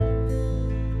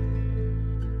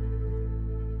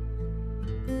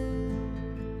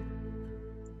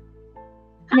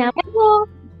ഞാൻ പോ.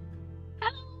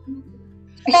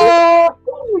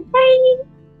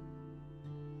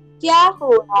 क्या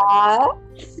हुआ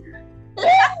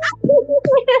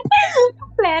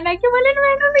പ്ലാൻ ആക്കി പോലെ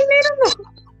വേണമെന്നില്ലായിരുന്നു.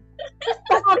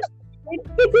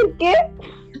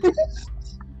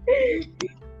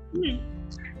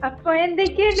 അപ്പൊ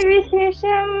എന്തൊക്കെയുണ്ട്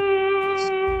വിശേഷം?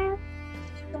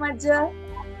 मजा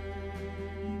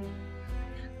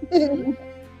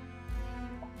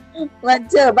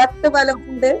मजा बत्त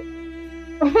बलमुണ്ട്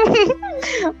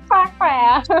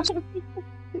പാപ്പയാ.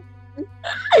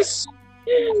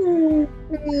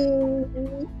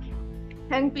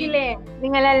 അങ്കിളെ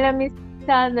നിങ്ങളെല്ലാം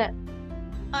മിസ്സാന്ന്.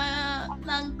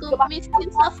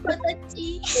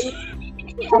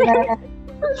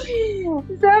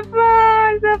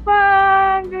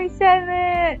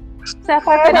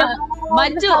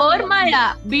 മഞ്ജു ഓർമ്മയ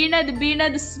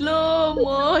ബീണത് സ്ലോ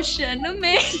മോഷനും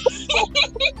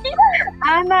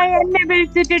ആണാ എന്നെ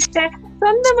വിളിച്ചിട്ടിട്ട്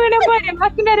സ്വന്തം വീണ പോലെ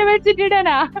മക്കിനെ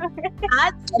വിളിച്ചിട്ടിടനാ.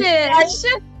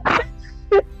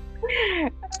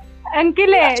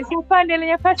 അങ്കിളെ സഫാന്റെ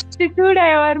ഞാൻ ഫസ്റ്റ്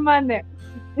ചൂടായ ഓർമ്മന്ന്.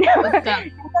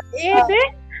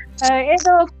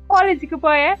 ഏതോ കോളേജിക്ക്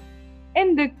പോയ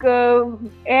എന്തൊക്കെ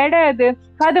ഏടത്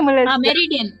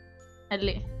മെറിഡിയൻ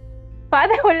അല്ലേ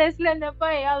പദമുള്ള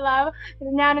പോയ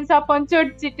ഞാനും സപ്പം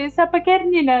ചൊടിച്ചിട്ട് സപ്പ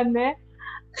കരിഞ്ഞിനന്ന്.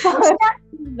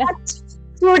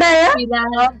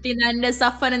 എന്റെ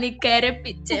സഫന നീ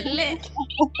കരപ്പിച്ചല്ലേ.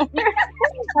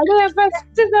 അത്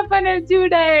ഫസ്റ്റ് സപ്പന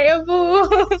ചൂടായ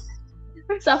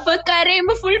സഫ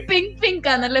കരയുമ്പോ ഫുൾ പിങ്ക് പിങ്ക്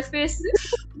ആണല്ലേ ഫേസ്.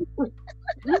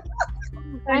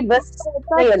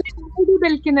 മുടി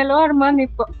ബെൽക്കുന്നല്ലോ ഓർമ്മ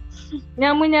ഇപ്പൊ.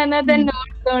 ഞാൻ അതന്നെ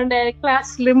ഓർത്തോണ്ട്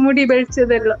ക്ലാസ്സില് മുടി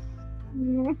ബെളിച്ചതല്ലോ.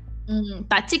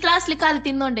 ടച്ച് ക്ലാസ്സിൽ കാല്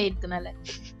തിന്നോണ്ടേ ഇരിക്കുന്നല്ലേ.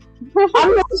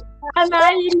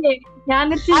 നായില്ലേ ഞാൻ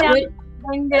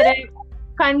ഭയങ്കര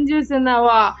കഞ്ചൂസ്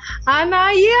എന്നാവാ. ആ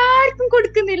നായി ആർക്കും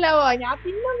കൊടുക്കുന്നില്ലവോ. ഞാൻ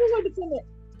പിന്നെ കൊടുക്കുന്നത്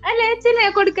അല്ലേ അച്ഛനെ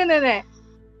കൊടുക്കുന്നത്.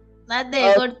 അതെ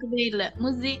കൊടുക്കുന്നില്ല.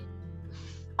 മുസി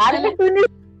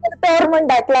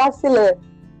ഓർമ്മണ്ട ക്ലാസ്സില്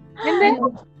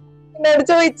എന്നോട്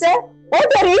ചോദിച്ചേ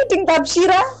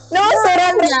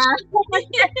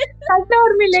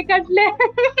ഓർമ്മയില്ലേ കട്ട്ല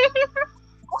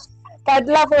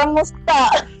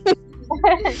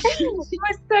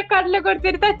കടല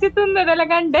കൊടുത്തിട്ട് തച്ച് തിന്നതെല്ലാം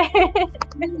കണ്ടേ.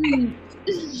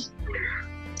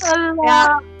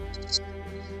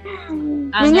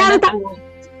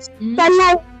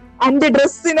 എന്റെ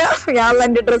ഡ്രസ്സിന്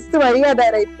എന്റെ ഡ്രസ്സ്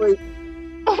വഴിയാതാരായി പോയി.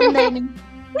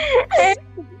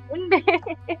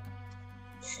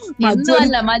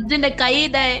 മജ്ജിന്റെ കൈ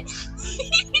ഇതായി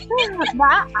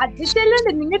അത് ചെല്ലുണ്ട്.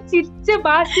 നിങ്ങൾ ചിരിച്ച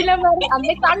ഭാഷയില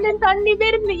അന്നെ കണ്ണൻ തണ്ണി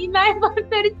വരുന്നു. ഈ നായ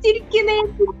ചിരിക്കുന്നേ.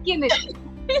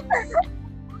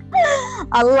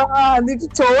 അല്ലാ എന്നിട്ട്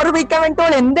ചോറ് വയ്ക്കാൻ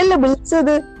വേണ്ടിട്ടോൾ എന്തെല്ലാം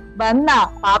വിളിച്ചത് വന്നാ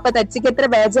പാപ്പ തച്ചിക്ക് എത്ര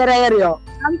ബേജാറായി അറിയോ?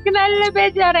 നമുക്ക് നല്ല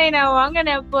ബേജാറായിനാവോ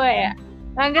അങ്ങനെ പോയ.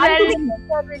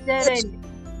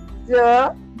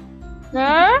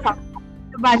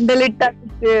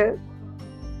 ബണ്ടലിട്ടിട്ട്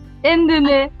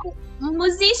എന്തിന്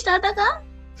മുസി സ്റ്റാർട്ടാക്കാ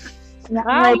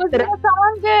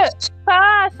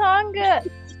സോങ്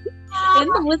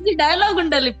എന്ത് മുസി ഡയലോഗ്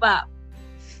ഉണ്ടല്ലോ ഇപ്പ.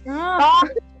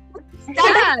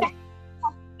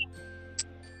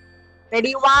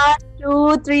 Ready, 1, 2,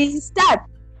 3, start.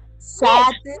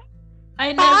 I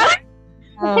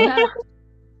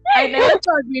never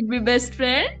thought we'd be best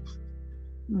friend.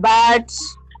 But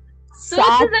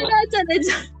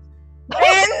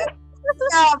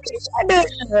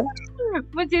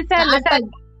मुझे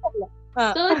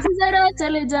सोच जरा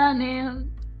चले जाने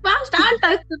स्टार्ट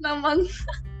ಆಗ್ತದ ಮಗ.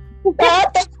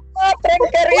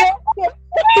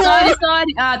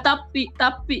 ಸಾರಿ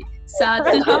ತಪ್ಪಿ साथ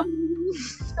हम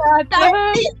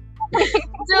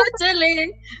जो चले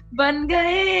बन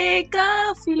गए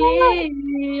काफिले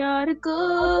और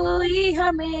कोई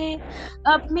हमें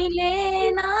अब मिले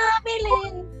ना मिले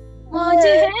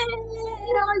मुझे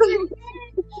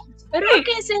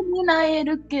रुके से मिलाए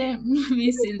रुके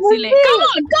सिलसिले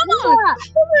come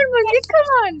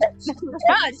on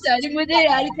सॉरी मुझे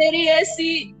यार तेरी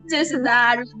ऐसी जैसे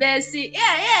दारू देसी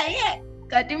ये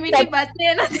कटी मीठी बातें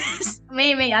ना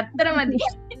मैं अत्र मതി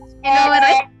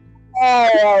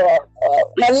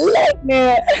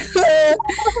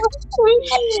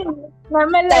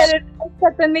നമ്മളെല്ലാരും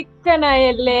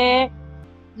നിക്കണയല്ലേ.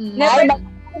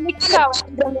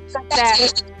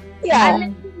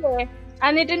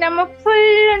 എന്നിട്ട് നമ്മ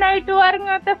ഫുള്ള് നൈറ്റ്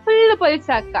ഉറങ്ങാത്ത ഫുള്ള്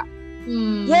പൊലിച്ചാക്കാം.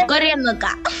 കൊറിയൻ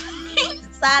നോക്കാം.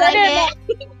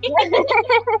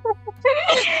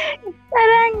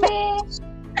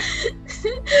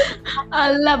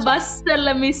 ಅಲ್ಲ ಬಸ್ ಎಲ್ಲ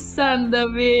ಮಿಸ್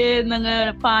ಅಂದವೇ ನಂಗ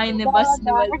ಪಾಯಿನ ಬಸ್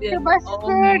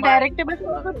ഡയറക്റ്റ്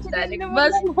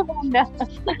ബസ്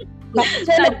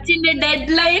സച്ചിന്റെ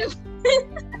ഡെഡ് ലൈൻ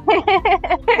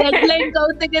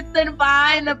കൗത്തക്കെത്തൻ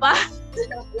പായന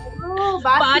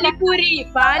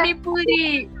പാനിപൂരി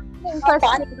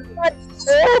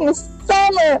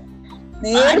മിസ്സാണ്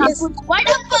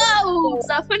വടപ്പാവ്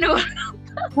സഫനോ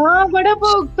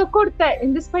വടപ്പാവ് കൊടുത്ത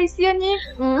എന്ത് സ്പൈസിയാ നീ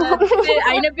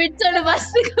അതിനെ പിടിച്ചോണ്ട്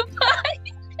ബസ്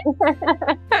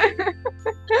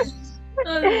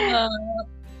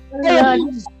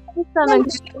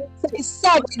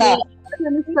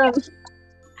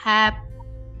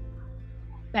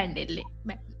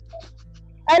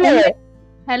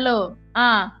ഹലോ ആ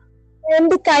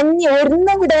എന്റെ കഞ്ഞി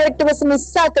ഒരെണ്ണം ഡയറക്റ്റ് ബസ്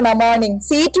മിസ്സാക്കണ മോർണിംഗ്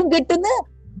സീറ്റും കിട്ടുന്ന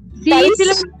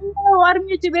സീറ്റിൽ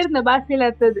ഓർമ്മിച്ച് വരുന്നു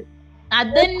ബസ്സിലെത്തത്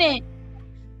അതന്നെ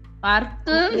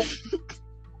വർക്ക്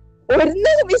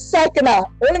ഒരെണ്ണം മിസ്സാക്കണ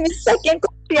ഓള് മിസ്സാക്കിയ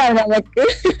കുട്ടിയാണ് നമുക്ക്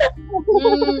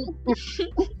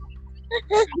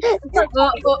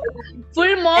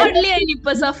ഫുൾ മോഡലിയാണ്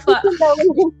ഇപ്പൊ സഫ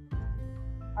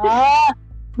ആ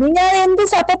നിങ്ങൾ എന്ത്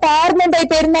സഫ പാർന്നുണ്ടായി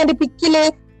പെരുന്നാന്റെ പിക്കില്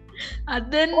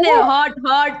അതന്നെ ഹോട്ട്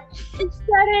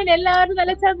എല്ലാവരും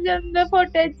നല്ല ചന്ത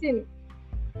ഫോട്ടോ വെച്ച്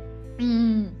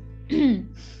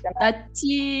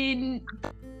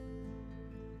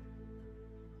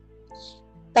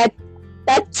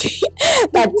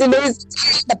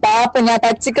പാപ്പ ഞാൻ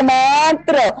ടച്ചിക്ക്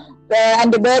മാത്രം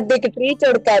എന്റെ ബർത്ത്ഡേക്ക് ട്രീറ്റ്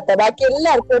കൊടുക്കാത്ത ബാക്കി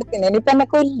എല്ലാവർക്കും കൊടുത്തിന് ഇനിയിപ്പൊ എന്നെ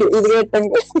കൊല്ലു ഇത്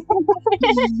കേട്ടെങ്കിൽ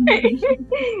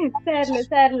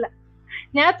സാരില്ല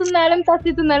ഞാൻ തിന്നാലും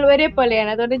തച്ചി തിന്നാലും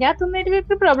ഒരേപോലെയാണ് അതുകൊണ്ട് ഞാൻ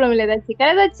തിന്നിട്ട് പ്രോബ്ലം ഇല്ല തച്ചി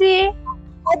കല തച്ചി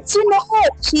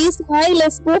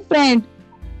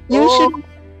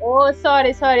ഓ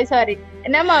സോറി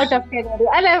നമ്മ ഔട്ട് ഓഫ് കാറ്റഗറി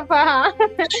അല്ലേ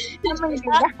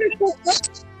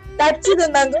ടച്ച്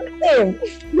തിന്നാൻ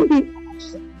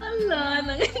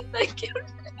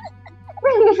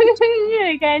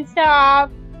stop.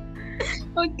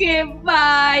 Okay,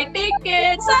 bye. Take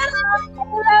care. I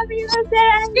love you,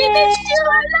 Sarah.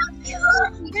 I love you.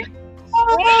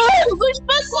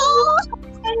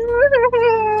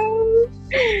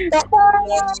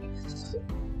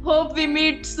 Hope we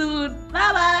meet soon.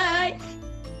 Bye bye.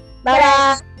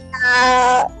 Bye.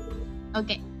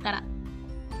 Okay, tara.